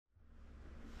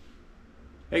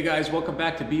Hey guys, welcome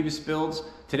back to Beavis Builds.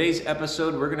 Today's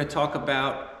episode, we're going to talk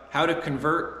about how to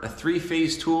convert a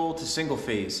three-phase tool to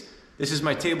single-phase. This is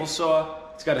my table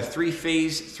saw. It's got a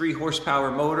three-phase,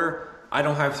 3-horsepower motor. I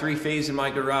don't have three-phase in my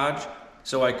garage,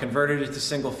 so I converted it to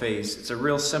single-phase. It's a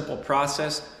real simple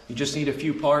process. You just need a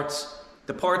few parts.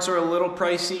 The parts are a little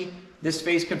pricey. This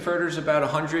phase converter is about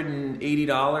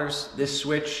 $180. This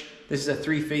switch, this is a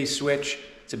three-phase switch.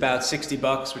 It's about 60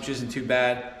 bucks, which isn't too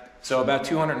bad. So about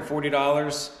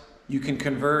 $240, you can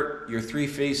convert your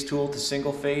three-phase tool to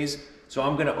single phase. So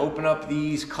I'm gonna open up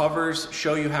these covers,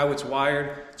 show you how it's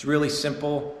wired. It's really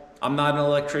simple. I'm not an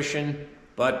electrician,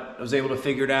 but I was able to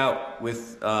figure it out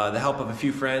with the help of a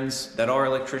few friends that are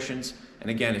electricians. And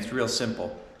again, it's real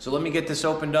simple. So let me get this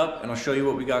opened up and I'll show you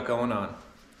what we got going on.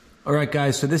 All right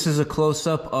guys, so this is a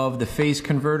close-up of the phase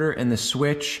converter and the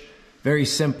switch. Very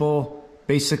simple.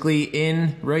 Basically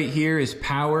in right here is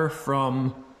power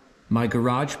from my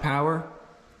garage power,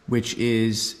 which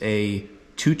is a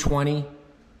 220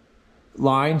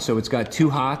 line, so it's got two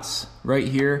hots right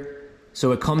here.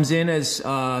 So it comes in as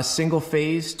single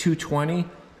phase 220.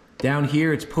 Down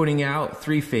here it's putting out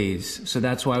three phase, so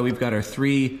that's why we've got our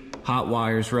three hot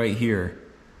wires right here.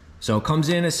 So it comes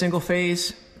in as single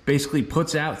phase, basically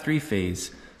puts out three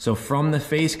phase. So from the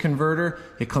phase converter,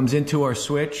 it comes into our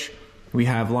switch. We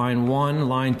have line 1,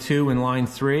 line 2, and line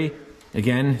 3.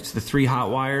 Again, it's the three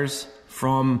hot wires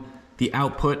from the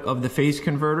output of the phase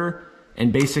converter.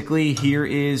 And basically here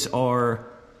is our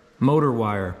motor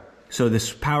wire. So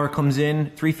this power comes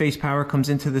in, three-phase power comes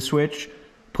into the switch,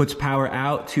 puts power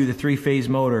out to the three-phase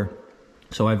motor.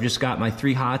 So I've just got my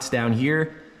three hots down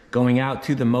here going out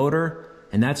to the motor,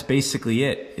 and that's basically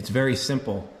it. It's very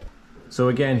simple. So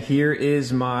again, here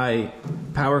is my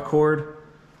power cord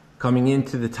coming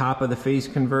into the top of the phase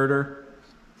converter.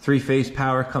 Three-phase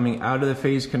power coming out of the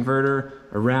phase converter,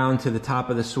 around to the top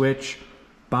of the switch.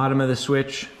 Bottom of the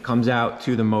switch comes out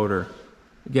to the motor.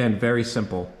 Again, very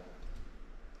simple.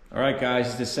 All right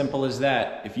guys, it's as simple as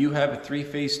that. If you have a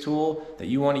three-phase tool that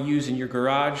you want to use in your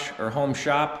garage or home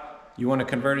shop, you want to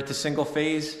convert it to single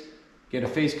phase, get a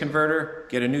phase converter,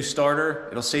 get a new starter.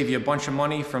 It'll save you a bunch of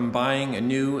money from buying a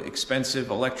new expensive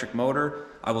electric motor.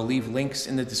 I will leave links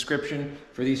in the description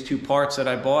for these two parts that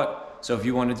I bought. So if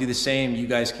you want to do the same, you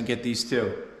guys can get these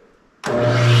too.